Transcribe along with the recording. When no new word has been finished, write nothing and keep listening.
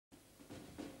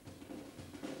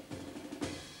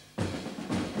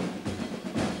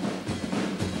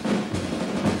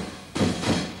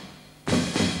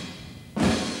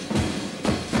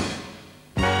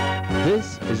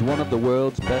is one of the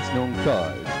world's best-known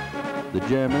cars. The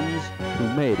Germans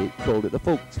who made it called it the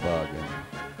Volkswagen,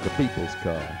 the people's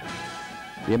car.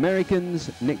 The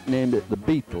Americans nicknamed it the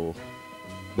Beetle.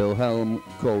 Bill Helm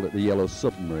called it the Yellow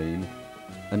Submarine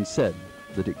and said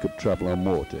that it could travel on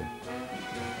water.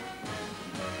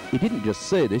 He didn't just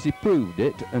say this, he proved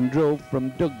it and drove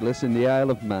from Douglas in the Isle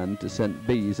of Man to St.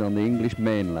 Bees on the English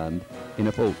mainland in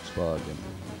a Volkswagen.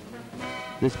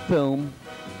 This film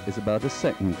is about a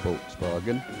second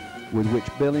Volkswagen with which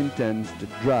Bill intends to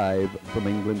drive from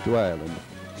England to Ireland,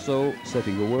 so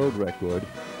setting a world record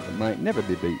that might never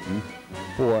be beaten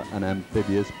for an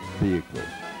amphibious vehicle.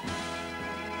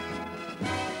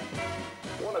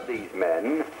 One of these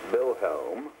men, Bill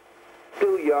Helm,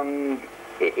 still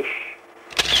young-ish,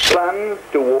 plans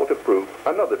to waterproof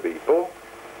another Beetle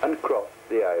and cross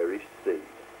the Irish Sea.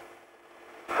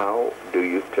 How do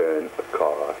you turn a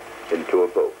car into a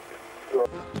boat?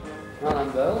 Hello,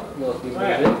 Bill. Looking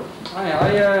busy.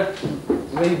 Are you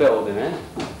rebuilding it?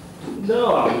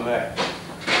 No, I'm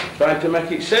trying to make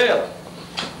it sail.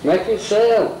 Make it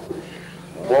sail.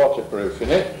 Waterproofing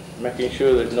it, making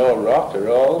sure there's no rot or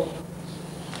rolls.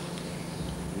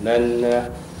 And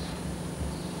then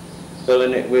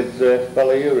filling it with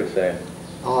polyurethane.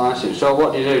 Oh, I see. So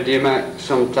what do you do? Do you make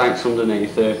some tanks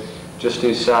underneath just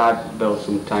inside, build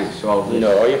some tanks to hold this?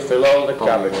 No, you fill all the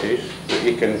cavities that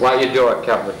you can... Like your door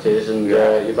cavities and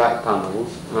your back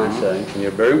panels, I see. And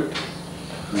your boot,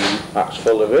 that's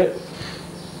full of it.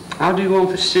 How do you go on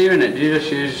for steering it? Do you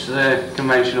just use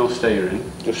conventional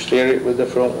steering? Just steer it with the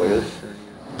front wheels.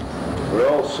 But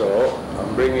also,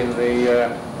 I'm bringing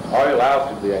the oil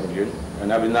out of the engine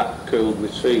and having that cooled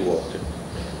with seawater.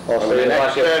 Also, an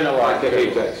external like a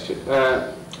heat cooler.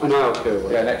 exchanger. An oil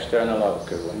cooler? Yeah, an external oil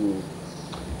cooler.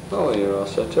 Oh, you're all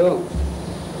set up.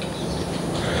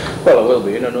 Well, I will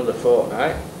be in another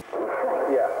fortnight.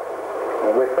 Yeah,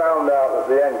 and we found out that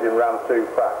the engine ran too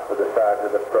fast for the size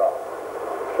of the prop,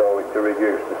 so we to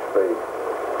reduce the speed,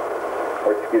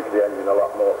 which gives the engine a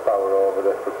lot more power over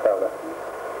the propeller.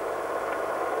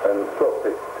 And plus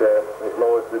it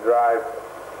lowers the drive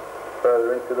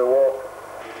further into the water.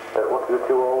 What are the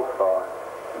two holes for?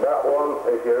 That one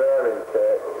is your air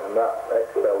intake, and that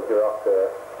expels your hot air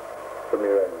from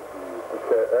your engine. It's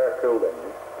an air-cooled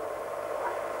engine.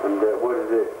 And where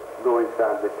does it go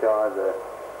inside the car there?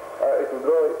 It can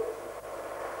go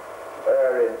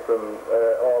air in from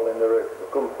all in the roof. It will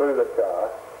come through the car,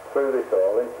 through this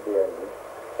hole into the engine,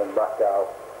 and back out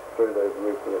through the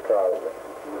roof of the car again.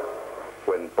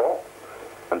 When box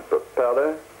and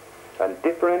propeller and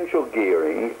differential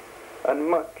gearing and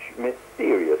much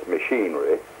mysterious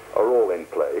machinery are all in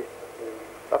place,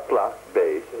 a flat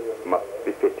base must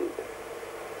be fitted.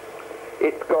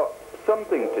 It's got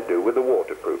something to do with the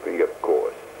waterproofing, of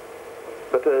course,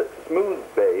 but a smooth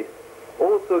base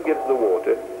also gives the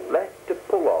water less to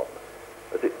pull on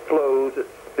as it flows at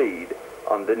speed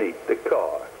underneath the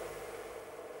car.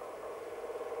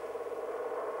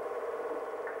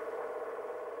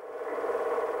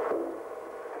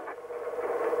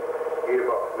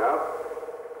 Gearbox now.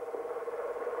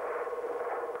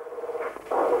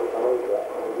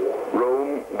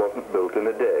 Rome wasn't built in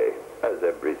a day, as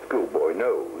every schoolboy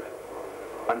knows,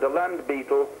 and a land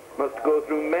beetle must go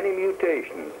through many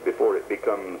mutations before it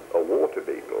becomes a water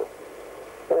beetle.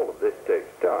 All of this takes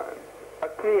time, a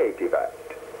creative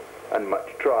act, and much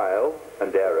trial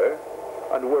and error,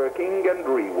 and working and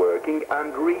reworking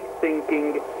and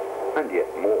rethinking, and yet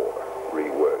more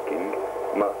reworking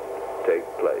must take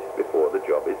place before the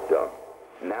job is done.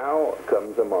 Now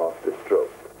comes a master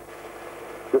stroke.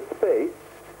 The space,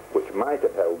 which might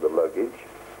have held the luggage,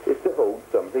 is to hold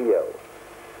something else.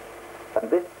 And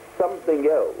this something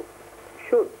else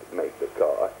should make the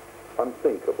car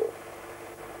unsinkable.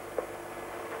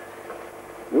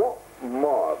 What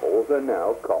marvels are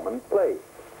now commonplace?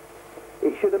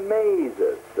 It should amaze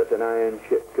us that an iron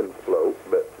ship can float,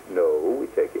 but no, we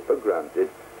take it for granted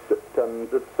that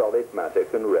tons of solid matter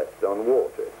can rest on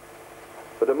water.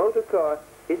 But a motor car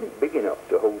isn't big enough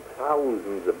to hold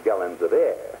thousands of gallons of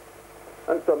air,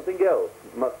 and something else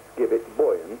must give it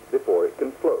buoyance before it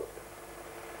can float.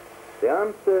 The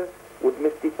answer would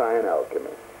mystify an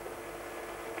alchemist.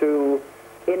 Two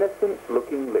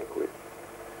innocent-looking liquids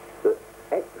that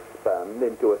expand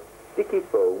into a sticky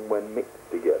foam when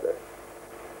mixed together.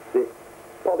 This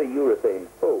polyurethane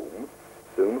foam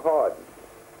soon hardens.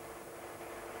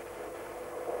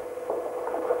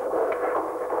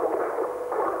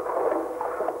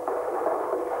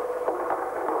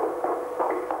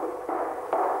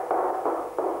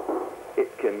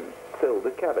 It can fill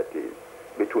the cavities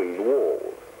between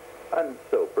walls and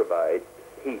so provide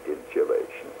heat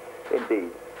insulation.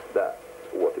 Indeed, that's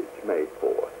what it's made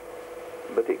for,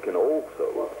 but it can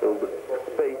also fill the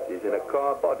spaces in a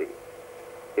car body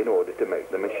in order to make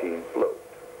the machine float.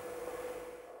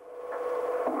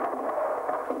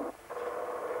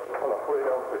 Well, I'll put it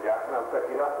on for Jack and I'll pick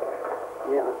it up.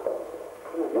 Yeah.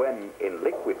 When in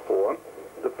liquid form,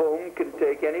 the foam can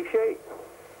take any shape,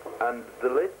 and the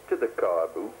lid to the car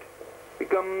boot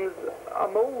becomes a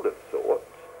mold of sorts.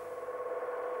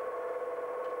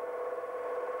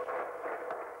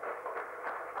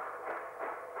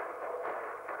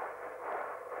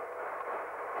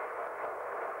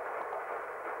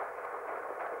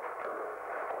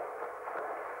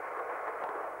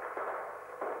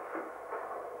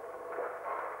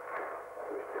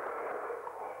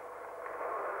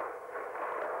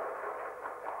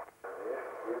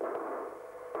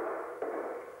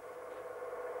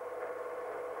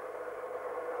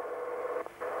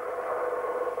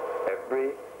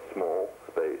 Every small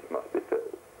space must be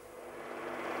filled.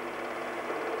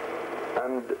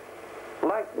 And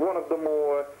like one of the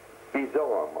more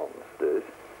bizarre monsters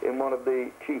in one of the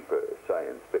cheaper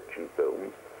science fiction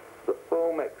films, the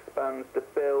foam expands to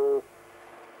fill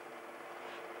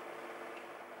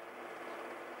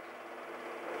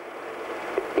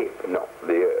if not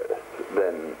the earth,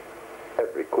 then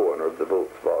every corner of the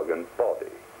Volkswagen body.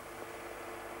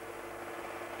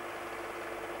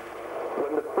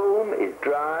 When the foam is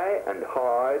dry and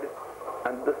hard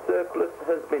and the surplus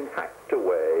has been hacked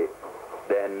away,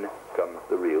 then comes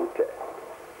the real test.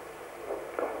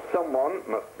 Someone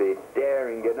must be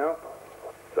daring enough,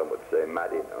 some would say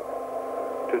mad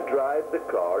enough, to drive the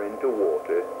car into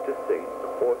water to sink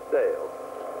or sail.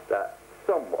 That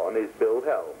someone is Bill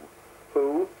Helm,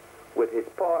 who, with his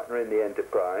partner in the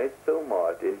enterprise, Phil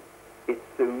Martin, is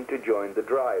soon to join the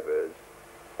drivers,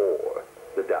 or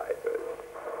the divers.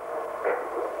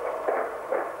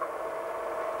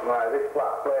 Right, this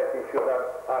flat plating should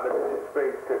add a bit of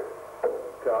speed to the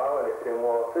car when it's in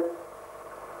water.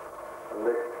 And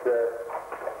this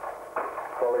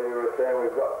polyurethane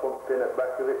we've got pumped in at the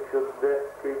back of it should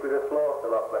keep it afloat a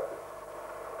lot better.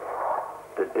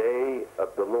 The day of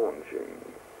the launching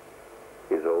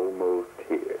is almost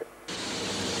here.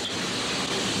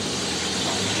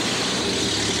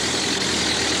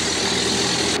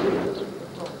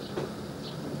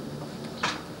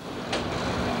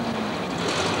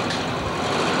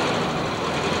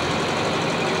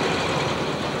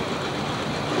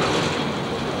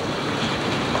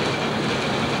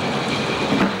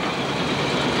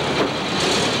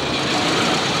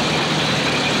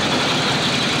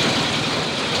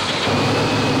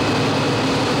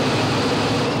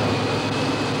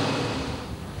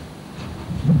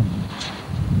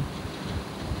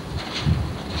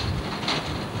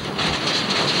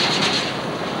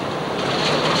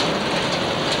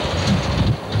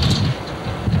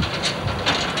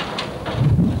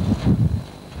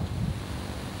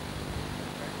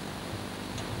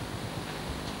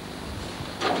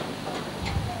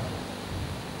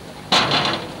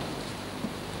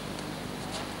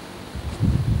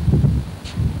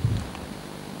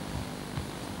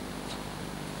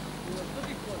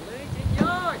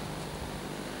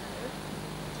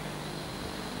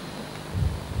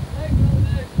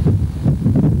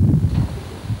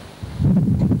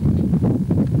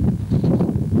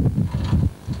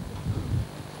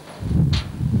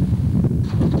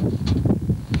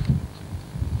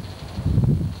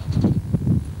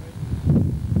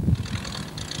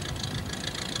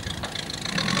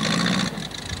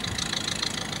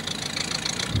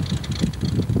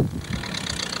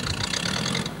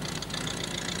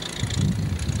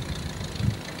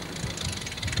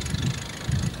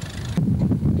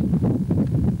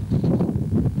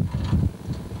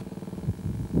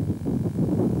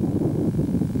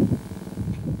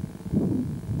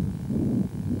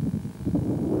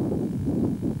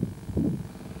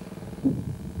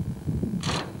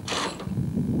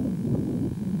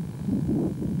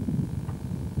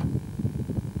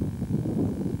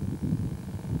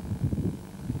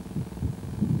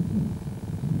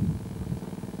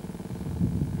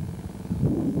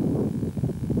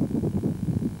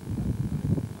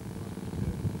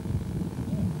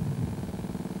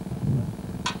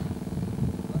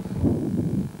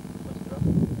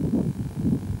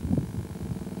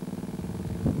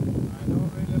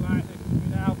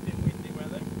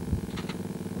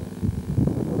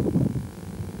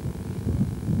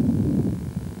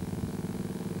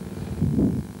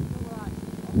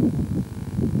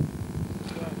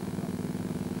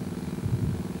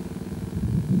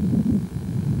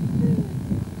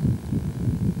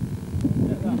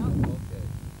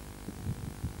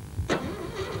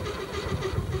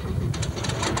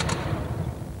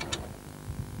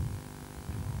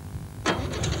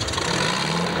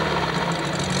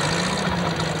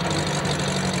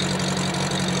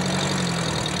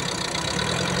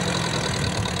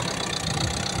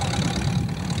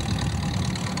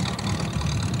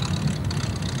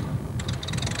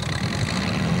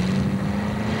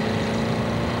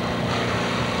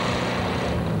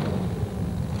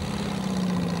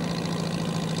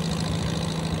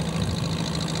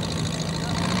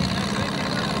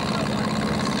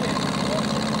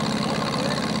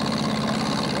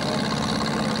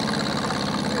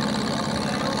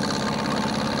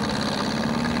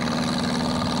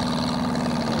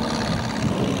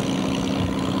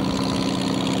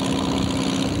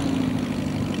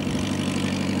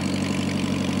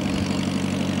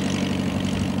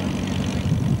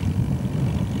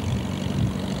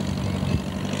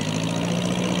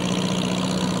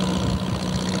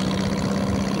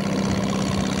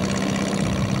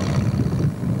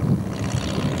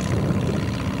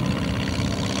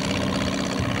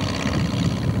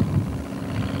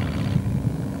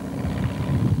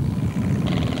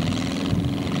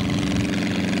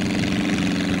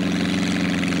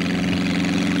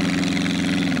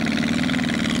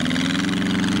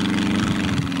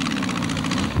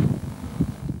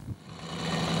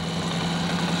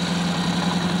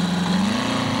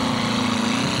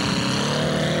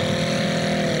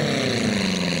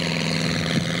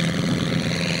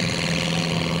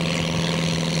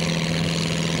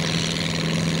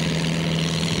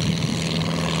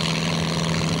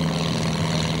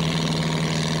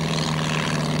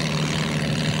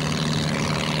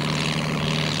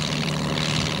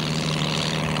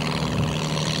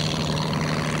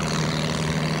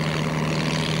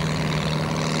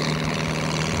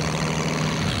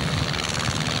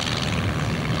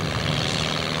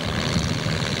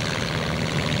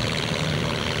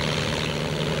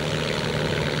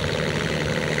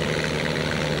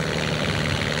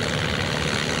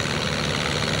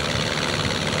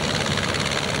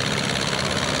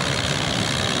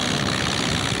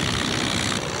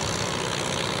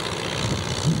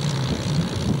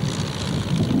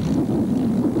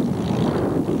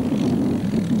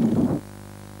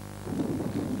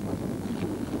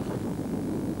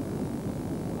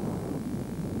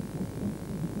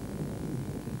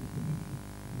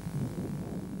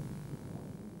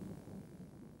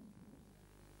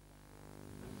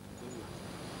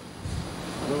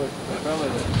 Well,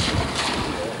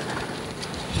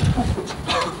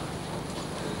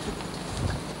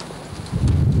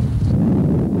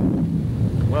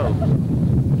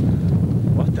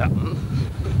 what happened?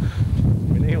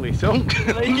 We nearly sunk.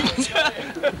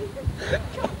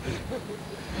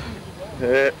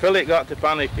 Philip got to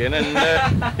panicking and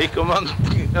he come on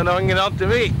and hanging on to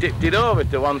me, tipped it over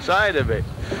to one side of it.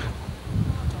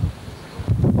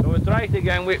 So we tried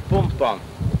again with pump on.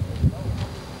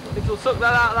 It'll suck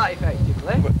that out of that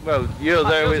effectively. Well, you're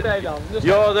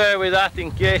there with that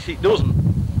in case it doesn't.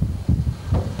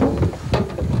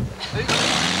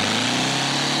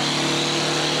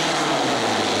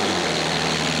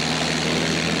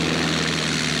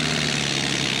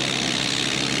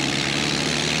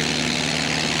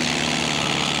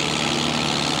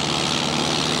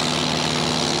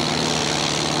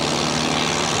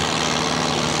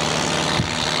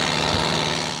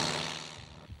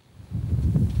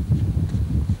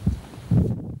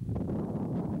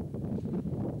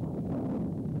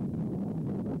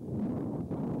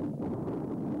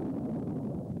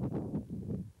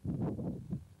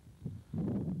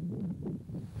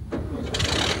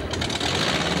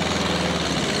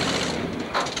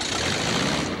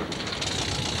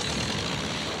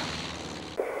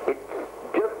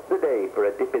 For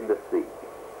a dip in the sea.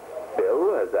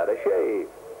 Bill has had a shave,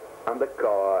 and the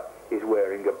car is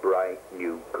wearing a bright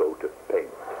new coat of paint.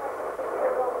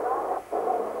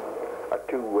 A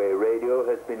two-way radio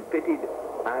has been fitted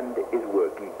and is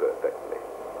working perfectly.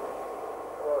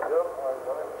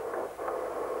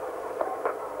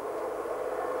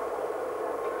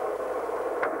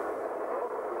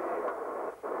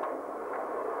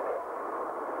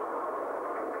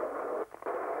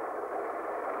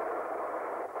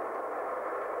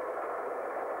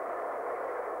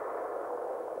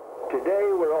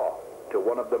 Today we're off to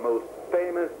one of the most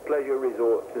famous pleasure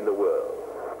resorts in the world.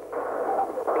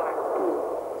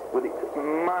 Blackpool, with its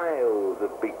miles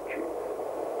of beaches.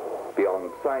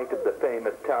 Beyond sight of the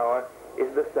famous tower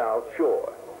is the South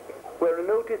Shore, where a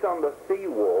notice on the sea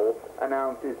wall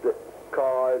announces that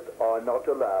cars are not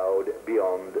allowed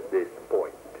beyond this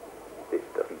point. This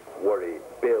doesn't worry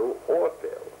Bill or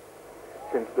Phil.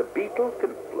 Since the Beetle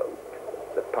can float,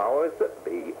 the powers that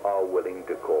be are willing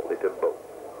to call it a boat.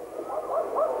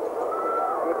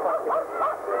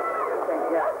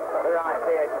 Right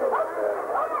vehicle.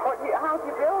 How do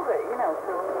you build it, you know,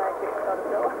 to make it sort of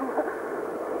build?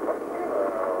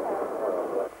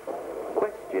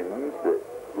 Questions that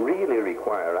really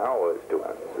require hours to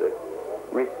answer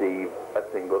receive a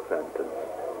single sentence,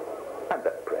 and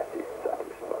the press is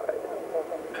satisfied.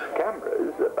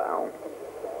 Cameras abound.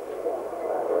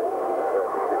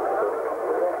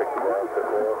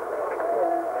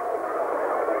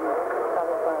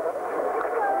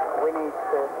 We need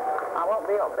to... I won't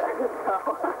be up there, so...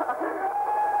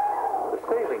 The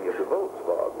sailing of the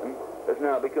Volkswagen has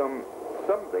now become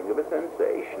something of a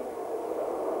sensation.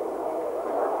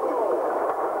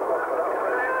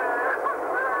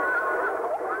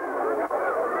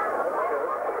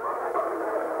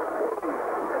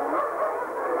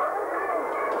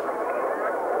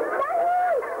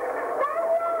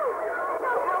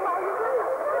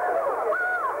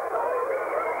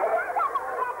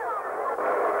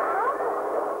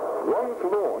 Once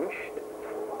launched,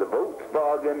 the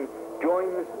Volkswagen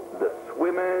joins the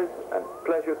swimmers and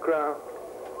pleasure craft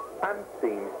and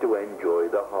seems to enjoy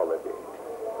the holiday.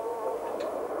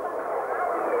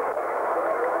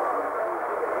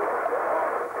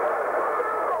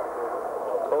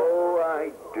 Oh,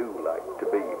 I do like to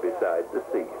be beside the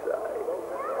seaside.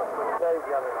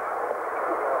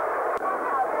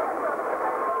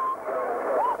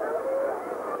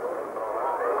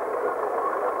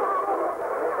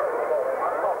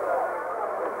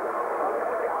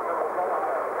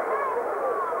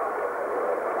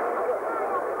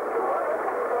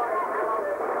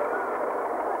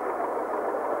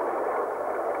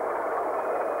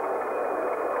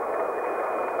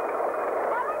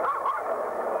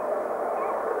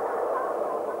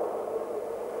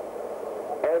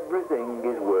 Everything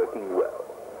is working well.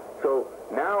 So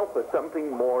now for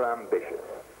something more ambitious.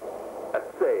 A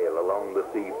sail along the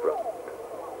seafront.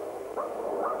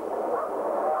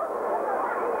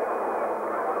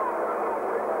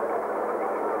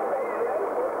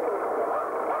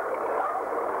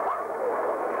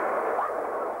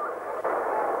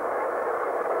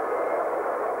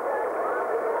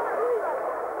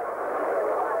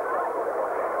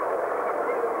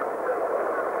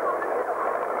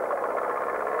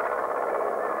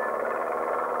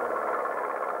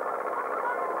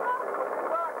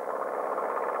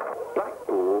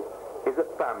 Blackpool is a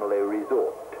family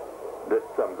resort,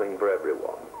 something for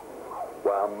everyone.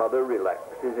 While Mother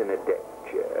relaxes in a deck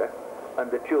chair and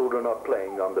the children are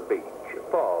playing on the beach,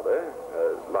 Father,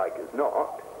 as like as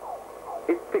not,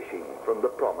 is fishing from the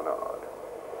promenade.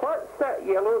 What's that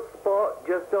yellow spot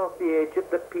just off the edge of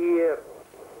the pier?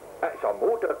 It's a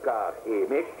motor car,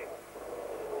 Hamish.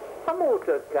 A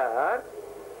motor car?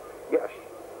 Yes,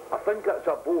 I think it's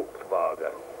a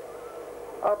Volkswagen.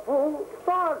 A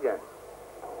Volkswagen?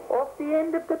 Off the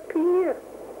end of the pier?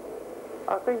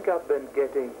 I think I've been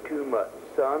getting too much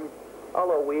sun.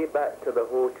 I'll away back to the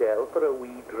hotel for a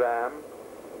wee dram.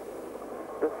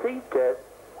 The sea tests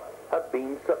have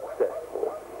been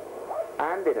successful,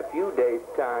 and in a few days'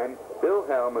 time, Bill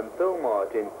Helm and Phil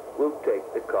Martin will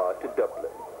take the car to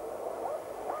Dublin.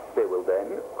 They will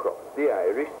then cross the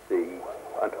Irish Sea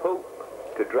and hope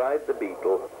to drive the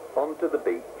Beetle onto the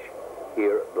beach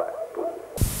here at Blackpool.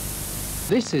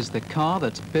 This is the car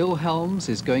that Bill Helms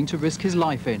is going to risk his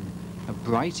life in, a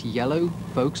bright yellow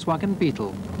Volkswagen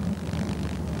Beetle.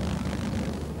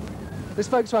 This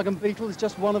Volkswagen Beetle is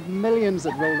just one of millions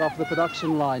that rolled off the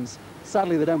production lines.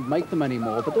 Sadly, they don't make them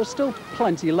anymore, but there's still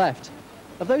plenty left.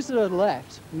 Of those that are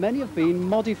left, many have been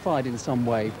modified in some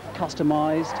way,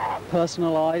 customised,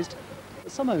 personalised.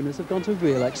 Some owners have gone to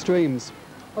real extremes.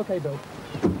 OK, Bill.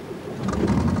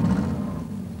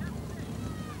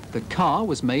 The car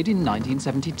was made in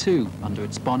 1972. Under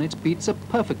its bonnet beats a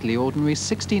perfectly ordinary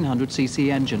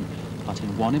 1600cc engine, but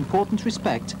in one important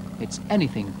respect, it's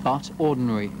anything but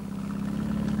ordinary.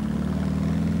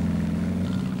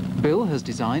 Bill has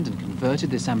designed and converted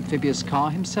this amphibious car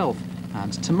himself,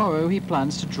 and tomorrow he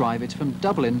plans to drive it from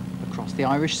Dublin across the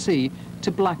Irish Sea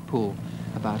to Blackpool,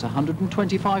 about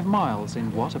 125 miles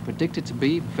in what are predicted to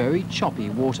be very choppy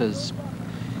waters.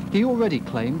 He already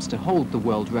claims to hold the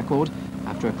world record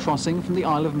after a crossing from the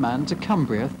Isle of Man to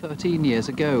Cumbria 13 years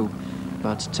ago.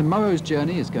 But tomorrow's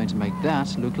journey is going to make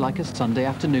that look like a Sunday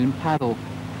afternoon paddle.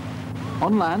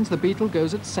 On land, the Beetle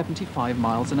goes at 75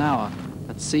 miles an hour.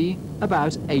 At sea,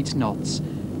 about 8 knots.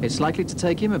 It's likely to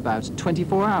take him about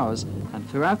 24 hours, and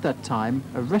throughout that time,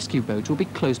 a rescue boat will be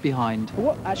close behind.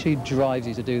 What actually drives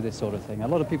you to do this sort of thing? A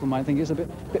lot of people might think it's a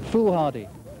bit foolhardy.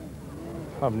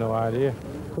 I've no idea.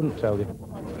 Couldn't tell you.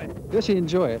 You actually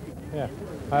enjoy it? Yeah,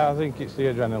 I think it's the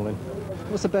adrenaline.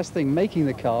 What's the best thing, making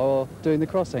the car or doing the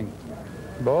crossing?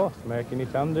 Both, making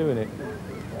it and doing it.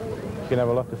 You can have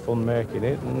a lot of fun making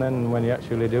it, and then when you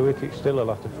actually do it, it's still a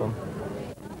lot of fun.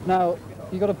 Now,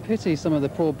 you've got to pity some of the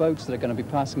poor boats that are going to be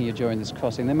passing you during this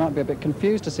crossing. They might be a bit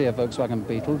confused to see a Volkswagen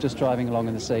Beetle just driving along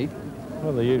in the sea.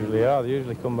 Well, they usually are. They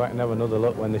usually come back and have another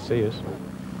look when they see us.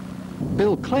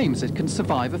 Bill claims it can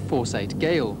survive a force 8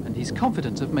 gale, and he's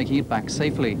confident of making it back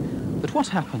safely. But what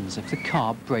happens if the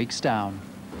car breaks down?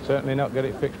 Certainly not get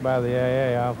it fixed by the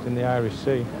AA out in the Irish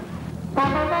Sea.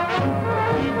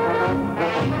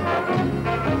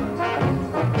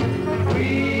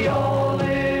 We all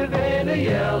live in a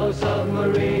yellow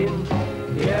submarine,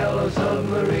 yellow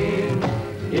submarine,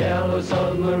 yellow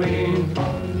submarine.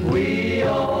 We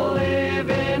all live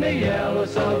in a yellow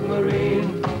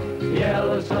submarine,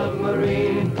 yellow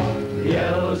submarine,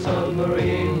 yellow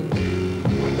submarine.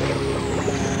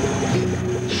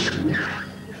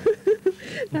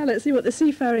 Now let's see what the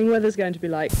seafaring weather's going to be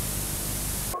like.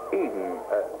 Even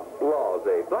at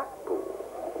Blase Blackpool,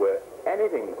 where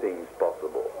anything seems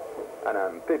possible, an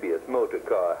amphibious motor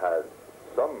car has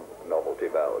some novelty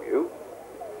value.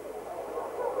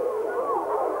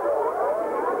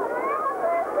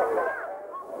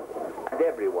 And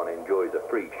everyone enjoys a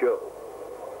free show.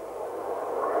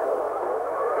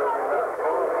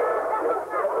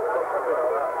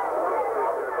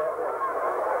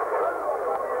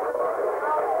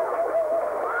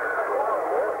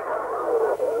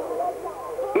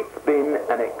 It's been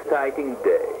an exciting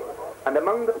day, and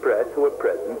among the press who are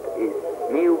present is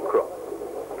Neil Cross,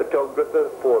 photographer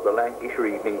for the Lancashire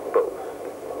Evening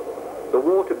Post. The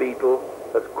water beetle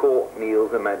has caught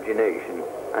Neil's imagination,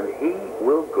 and he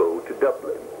will go to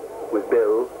Dublin with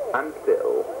Bill and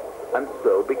Phil, and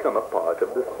so become a part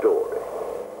of the story.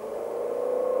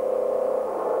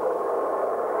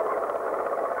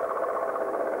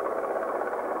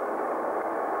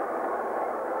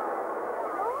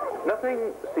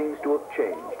 Nothing seems to have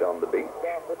changed on the beach.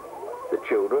 The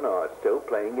children are still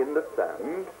playing in the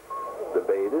sand, the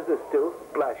bathers are still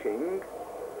splashing,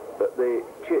 but the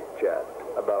chit-chat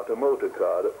about a motor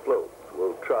car that floats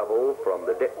will travel from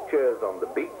the deck chairs on the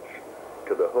beach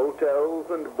to the hotels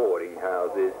and boarding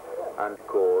houses and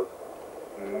cause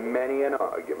many an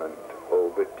argument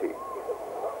over tea.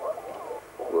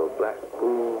 Will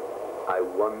Blackpool, I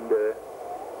wonder,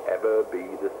 ever be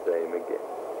the same again?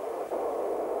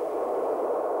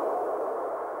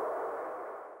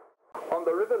 On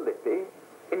the River Liffey,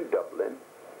 in Dublin,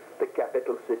 the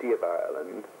capital city of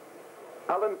Ireland,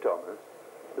 Alan Thomas,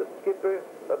 the skipper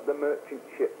of the merchant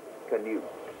ship Canute,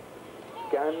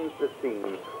 scans the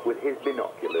scene with his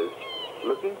binoculars,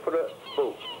 looking for a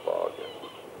Volkswagen.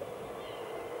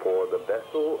 For the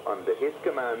vessel under his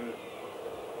command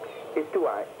is to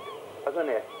act as an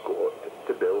escort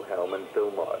to Bill Helm and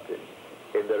Phil Martin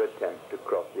in their attempt to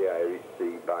cross the Irish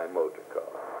Sea by motor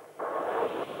car.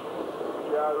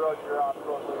 Yeah, roger,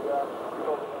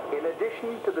 In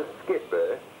addition to the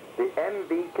skipper, the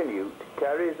MV Canute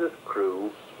carries as crew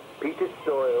Peter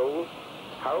Stoyles,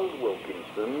 Harold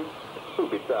Wilkinson, who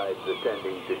besides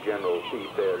attending to general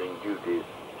seafaring duties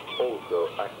also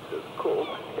acts as cook,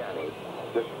 Dennis,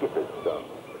 the skipper's son,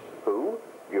 who,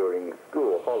 during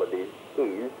school holidays,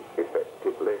 is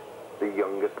effectively the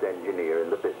youngest engineer in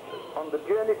the business. On the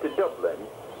journey to Dublin,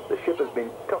 the ship has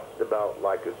been tossed about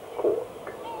like a cork.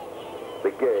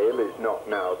 The gale is not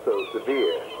now so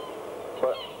severe,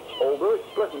 but although it's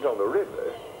pleasant on the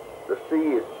river, the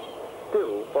sea is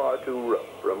still far too rough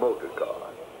for a motor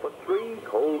car. For 3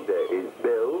 whole days,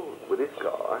 Bill, with his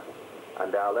car,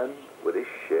 and Alan, with his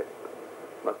ship,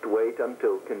 must wait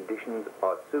until conditions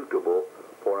are suitable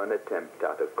for an attempt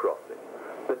at a crossing.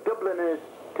 The Dubliners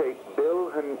take Bill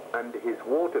and his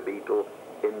water beetle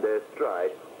in their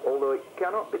stride, although it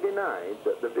cannot be denied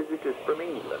that the visitors from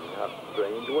England have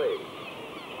strange ways.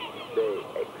 They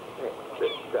expect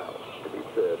their stout to be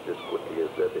served as quickly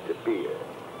as their bit of beer.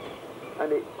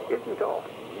 And it isn't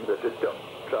often that a duck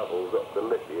travels up the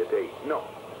Liffey at 8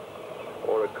 knots,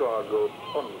 or a car goes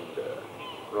under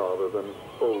rather than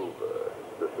over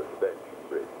the suspension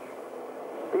bridge.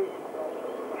 This,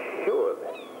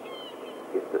 surely,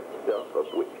 is the stuff of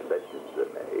which legends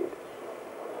are made.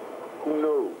 Who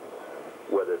knows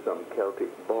whether some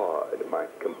Celtic bard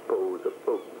might compose a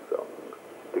folk song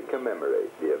to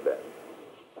commemorate the event.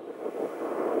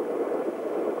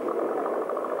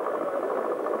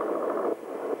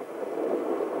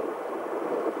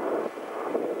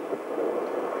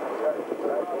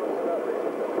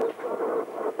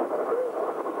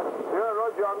 Yeah,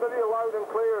 roger, I'm getting you loud and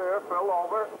clear here, Phil,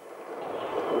 over.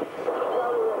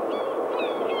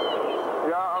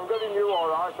 Yeah, I'm getting you all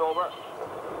right, over.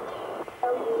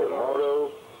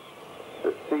 Tomorrow,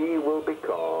 the sea will be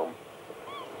calm,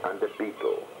 and the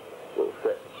Beetle will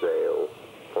set sail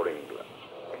for England.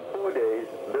 In 4 days,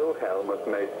 Bill Helm has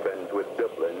made friends with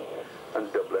Dublin,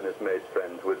 and Dublin has made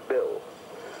friends with Bill.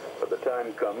 But the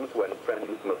time comes when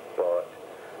friends must part,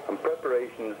 and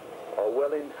preparations are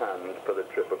well in hand for the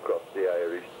trip across the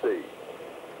Irish Sea.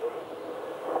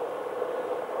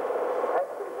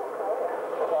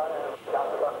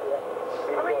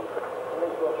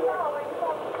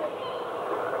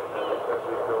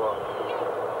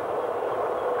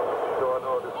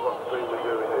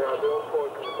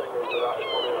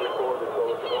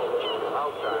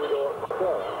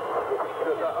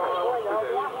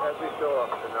 Every so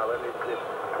often now, then it's just,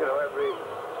 you know, every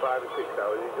 5 or 6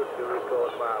 hours you just do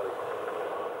record mileage.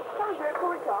 Can't do it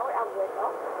for a car, it hasn't worked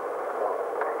out.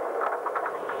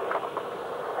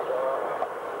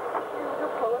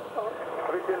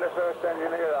 Have you seen the first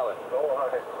engineer, Alan? Oh,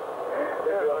 aye.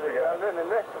 Yeah,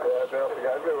 Bill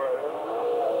everywhere.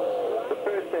 The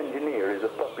first engineer is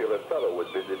a popular fellow with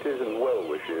visitors and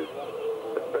well-wishers,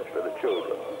 especially the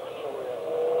children.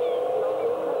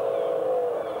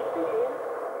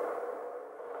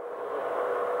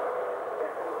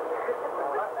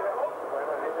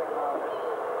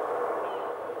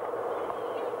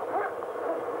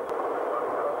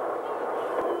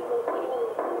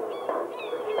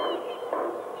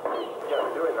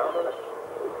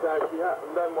 Yeah,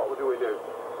 and then what do we do?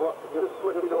 What? Just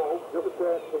split it all.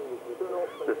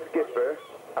 The skipper,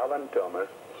 Alan Thomas,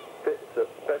 fits a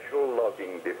special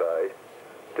logging device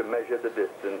to measure the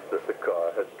distance that the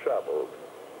car has travelled.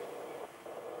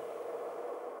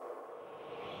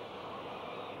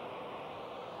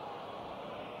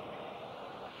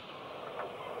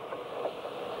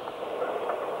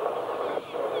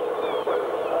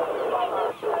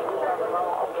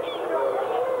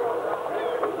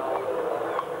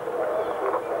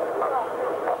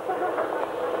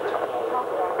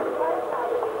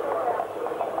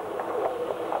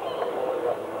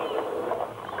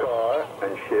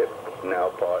 Now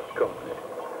part company,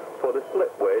 for the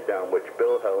slipway down which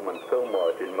Bill Helm and Phil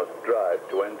Martin must drive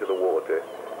to enter the water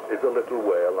is a little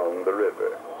way along the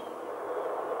river.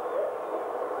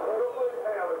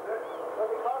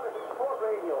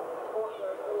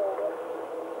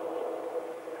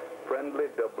 Friendly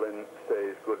Dublin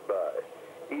says goodbye.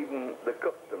 Even the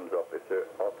customs officer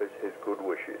offers his good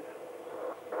wishes.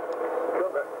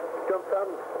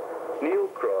 Neil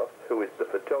Croft who is the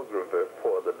photographer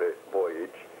for the voyage,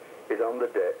 is on the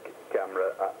deck,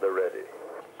 camera at the ready.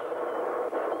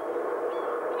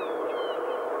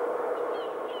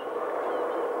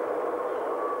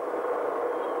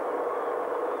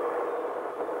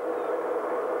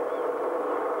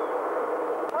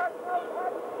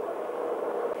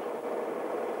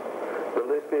 The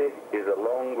Liffey is a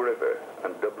long river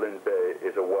and Dublin Bay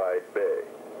is a wide bay.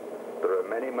 There are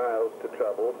many miles to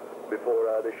travel before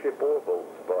either ship or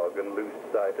Volkswagen lose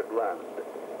sight of land.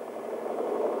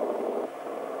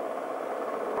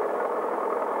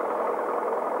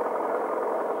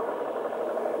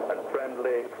 And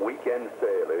friendly weekend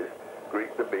sailors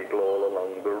greet the Beetle all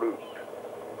along the route.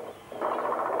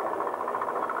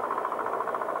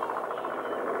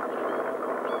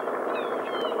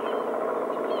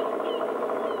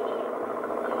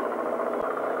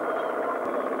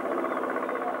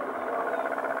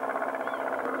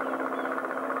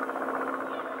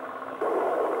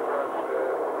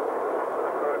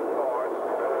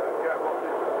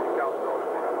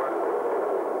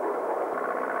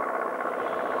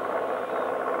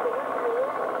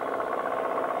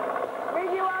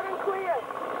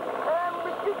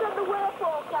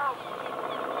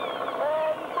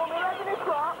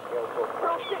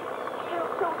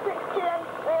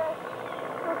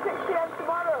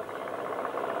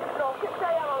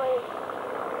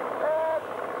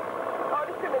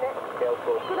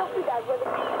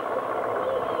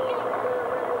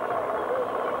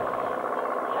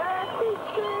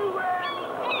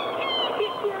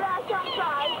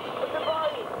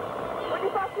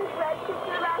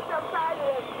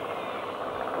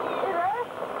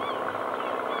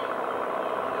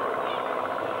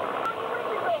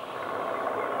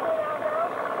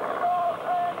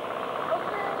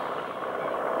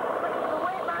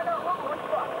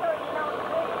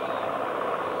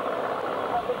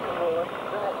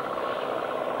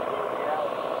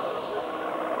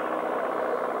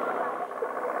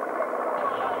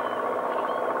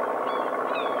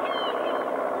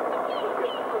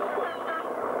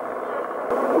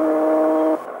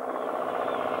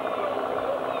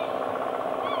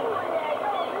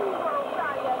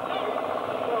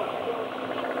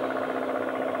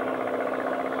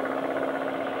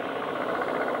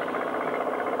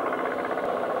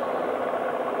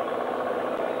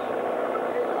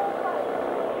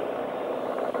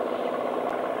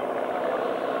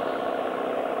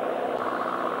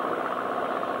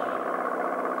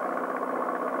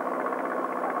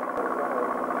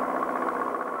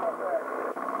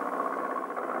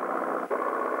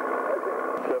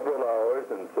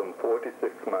 And some 46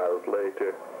 miles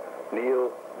later,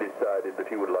 Neil decided that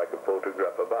he would like a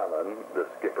photograph of Alan, the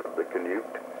skipper of the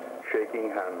Canute, shaking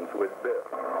hands with Bill.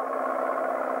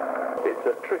 It's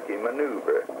a tricky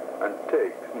maneuver and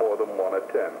takes more than one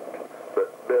attempt,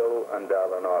 but Bill and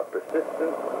Alan are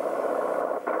persistent.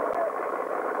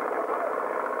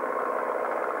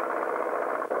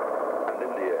 And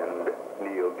in the end,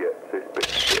 Neil gets his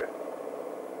picture.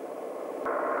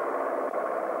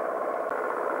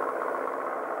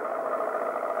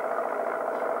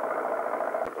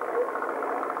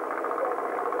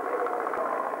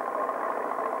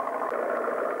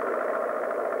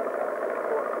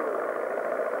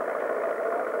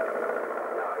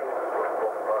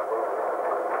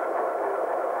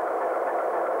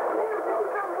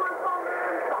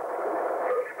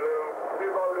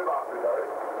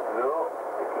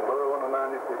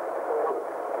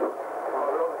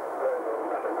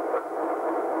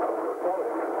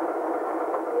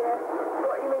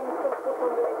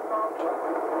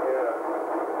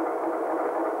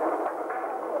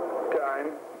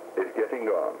 Time is getting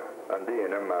on, and the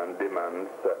inner man demands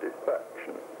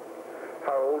satisfaction.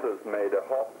 Harold has made a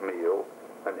hot meal,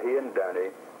 and he and Danny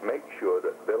make sure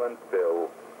that Bill and Phil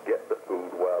get the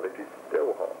food while it is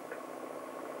still hot.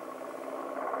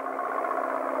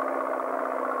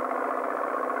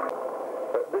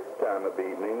 At this time of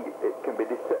evening, it can be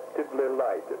deceptively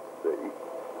light at sea.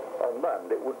 On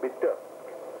land, it would be dusk,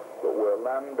 but where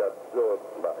land absorbs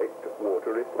light,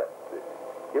 water reflects it,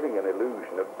 giving an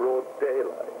illusion of broad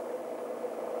daylight.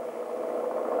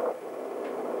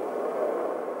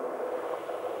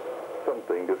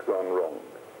 Something has gone wrong.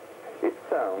 It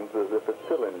sounds as if a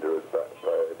cylinder has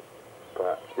backfired.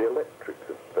 Perhaps the electrics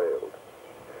have failed.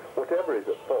 Whatever is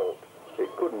at fault, it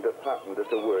couldn't have happened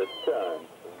at a worse time.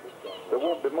 There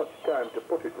won't be much time to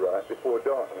put it right before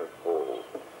darkness falls,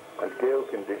 and gale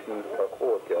conditions are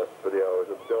forecast for the hours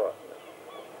of darkness.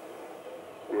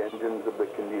 The engines of the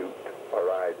Canute are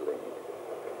idling.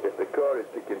 If the car is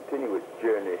to continue its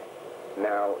journey,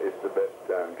 now is the best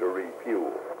time to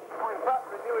refuel. In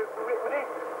fact, we do it for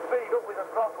speed up with the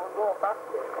throttle and go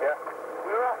faster. Yeah.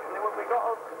 We were actually, when we got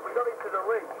into the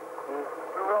reach,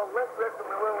 we were on left than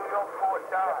we were when we were on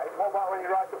 45. What about when you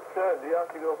right up turn? Do you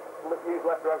have to go use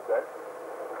left road then?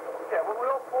 Yeah, when we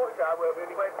were on 45,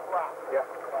 we went flat. Yeah.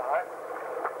 Right.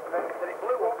 And then it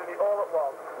blew up and it all at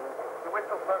once. We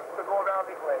whistled to go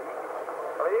round it lead.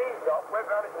 And he eased off,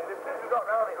 went round it lead. As soon as we got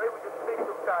round it lead, we just speeded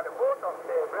up side the boat on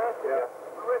steer brake. Yeah.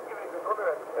 We weren't giving it a good or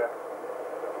anything. Yeah.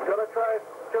 Gonna try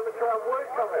and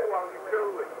work on it while you're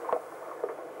cooling.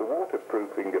 The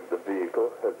waterproofing of the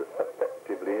vehicle has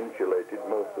effectively insulated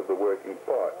most of the working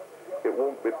parts. It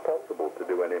won't be possible to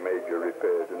do any major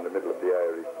repairs in the middle of the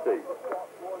Irish Sea.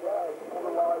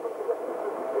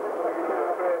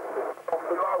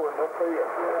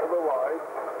 Otherwise,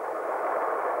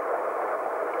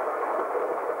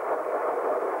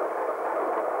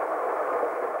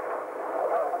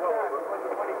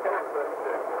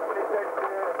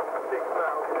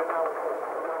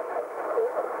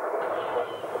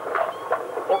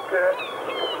 okay.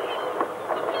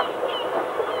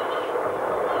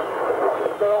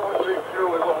 Don't be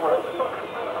through it, won't work.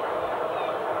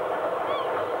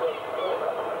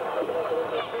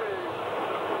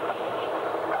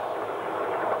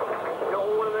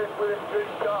 With a true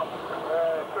stop.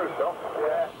 True stop?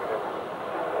 Yeah.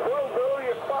 Well, Bill,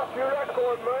 you passed your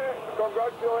record, mate.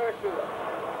 Congratulations.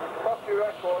 Passed your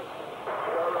record.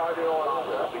 You're riding all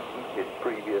out. Beating his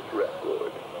previous record.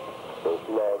 Both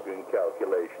log and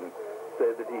calculation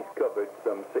say that he's covered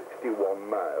some 61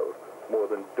 miles, more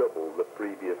than double the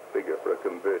previous figure for a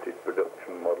converted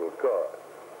production model car.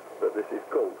 But this is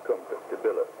cold comfort to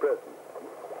Bill at present.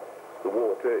 The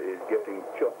water is getting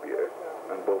choppier,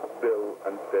 and both Bill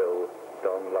and Phil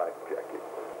don life jackets.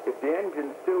 If the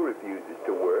engine still refuses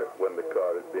to work when the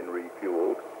car has been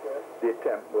refueled, the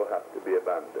attempt will have to be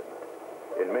abandoned.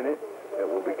 In minutes, it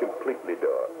will be completely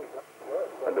dark,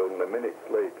 and only minutes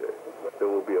later, there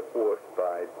will be a force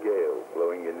 5 gale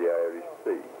blowing in the Irish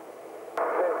Sea.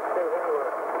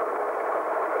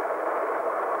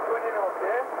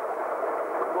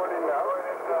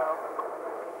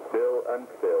 Bill and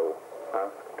Phil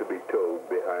ask to be towed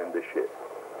behind the ship.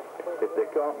 If they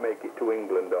can't make it to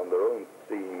England on their own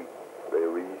steam, they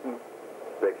reason,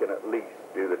 they can at least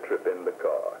do the trip in the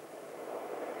car.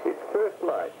 It's first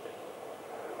light.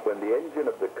 When the engine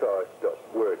of the car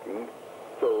stopped working,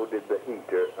 so did the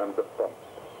heater and the pump.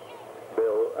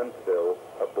 Bill and Phil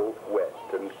are both wet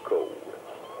and cold.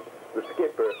 The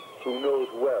skipper, who knows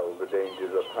well the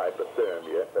dangers of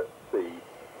hypothermia at sea,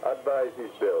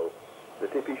 advises Bill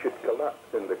that if he should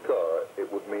collapse in the car, it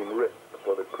would mean risk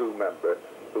for the crew member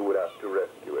who would have to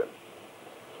rescue him.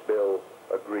 Bill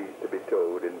agrees to be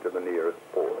towed into the nearest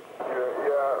port.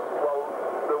 Yeah, well,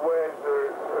 the waves are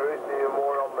hitting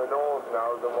more on the nose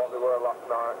now than what they were last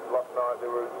night. Last night they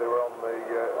were on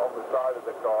the side of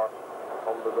the car,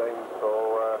 on the beam,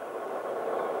 so,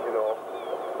 you know,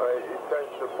 it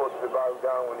tends to push the bow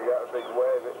down when you get a big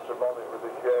wave. It's the bonnet with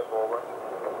the shape over.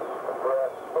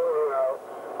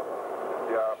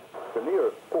 Yeah. The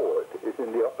nearest port is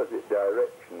in the opposite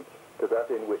direction to that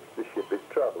in which the ship is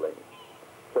travelling.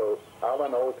 So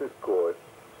Alan alters course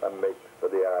and makes for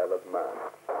the Isle of Man.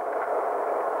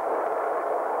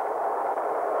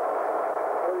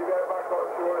 Well, you get back on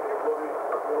shore and you bloody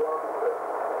land it.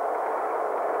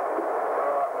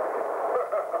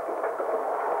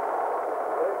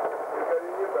 You get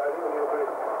in your bed and you'll be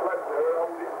left there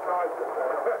holding tight up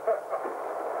there.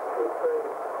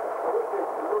 I wish it's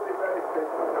bloody very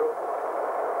simple, you know.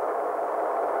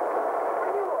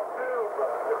 You know what,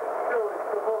 still,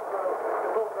 it's above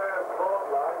their boat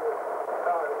line.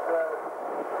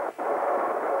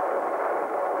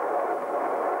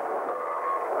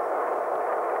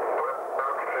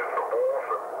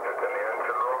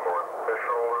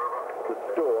 The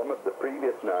storm of the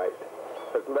previous night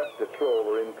has left the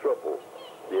trawler in trouble.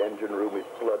 The engine room is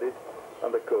flooded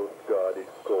and the Coast Guard is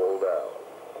called out.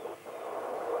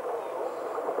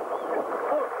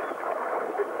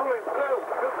 It's pulling through,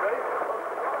 could be.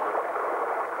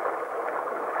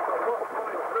 What's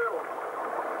pulling through?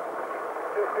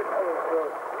 It's pulling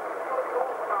through.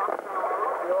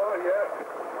 Oh, yeah.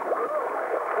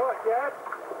 What, yet?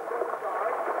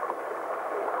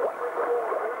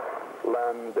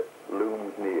 Land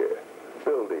looms near.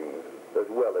 Buildings, as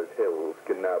well as hills,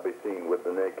 can now be seen with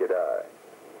the naked eye.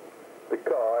 The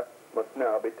car must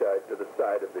now be tied to the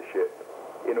side of the ship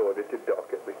in order to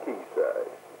dock at the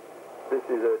quayside. This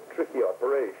is a tricky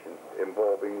operation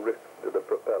involving risks to the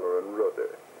propeller and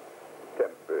rudder.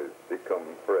 Tempers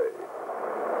become frayed.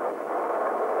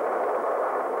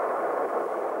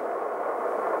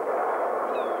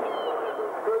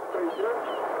 Good feature.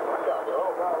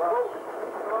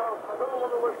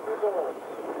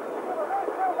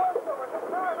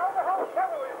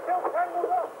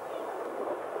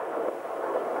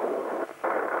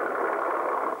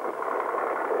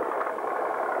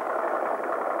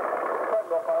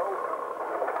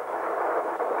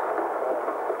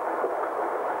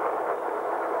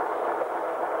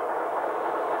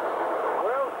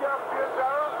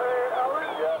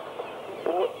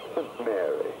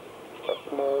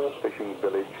 Fishing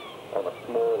village on a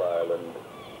small island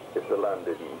is the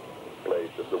landing place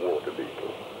of the water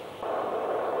beetle.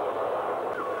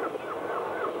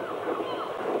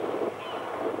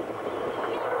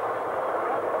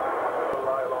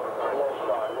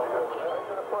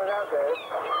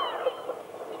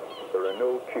 There are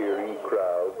no cheering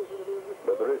crowds,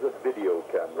 but there is a video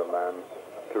cameraman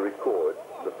to record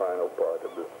the final part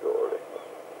of the story.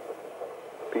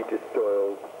 Peter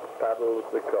Stoyle paddles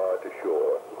the car to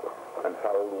shore, and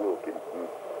Harold Wilkinson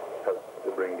helps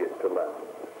to bring it to land.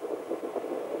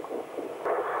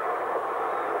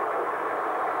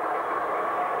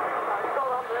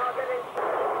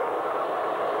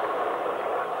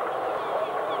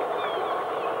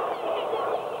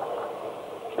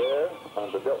 There,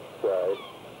 on the dock side,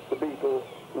 the Beetle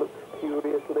looks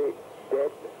curiously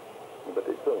dead, but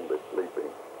it's only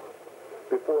sleeping.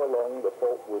 Before long, the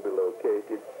fault will be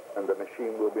located, and the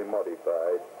machine will be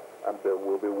modified, and Bill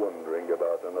will be wondering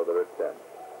about another attempt.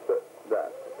 But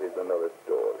that is another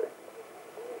story.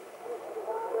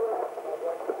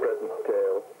 The present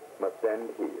tale must end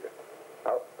here,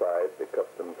 outside the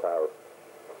Customs House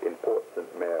in Port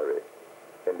St. Mary,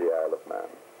 in the Isle of Man.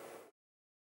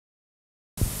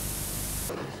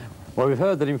 Well, we've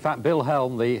heard that, in fact, Bill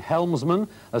Helm, the helmsman,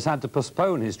 has had to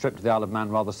postpone his trip to the Isle of Man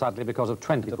rather sadly because of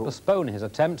 20 people. Postpone his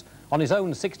attempt on his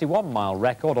own 61-mile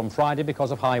record on Friday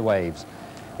because of high waves.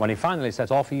 When he finally set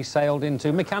off, he sailed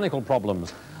into mechanical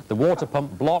problems. The water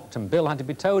pump blocked and Bill had to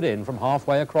be towed in from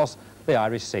halfway across the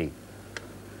Irish Sea.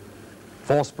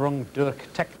 Vorsprung durch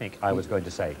Technik, I was going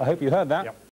to say. I hope you heard that. Yep.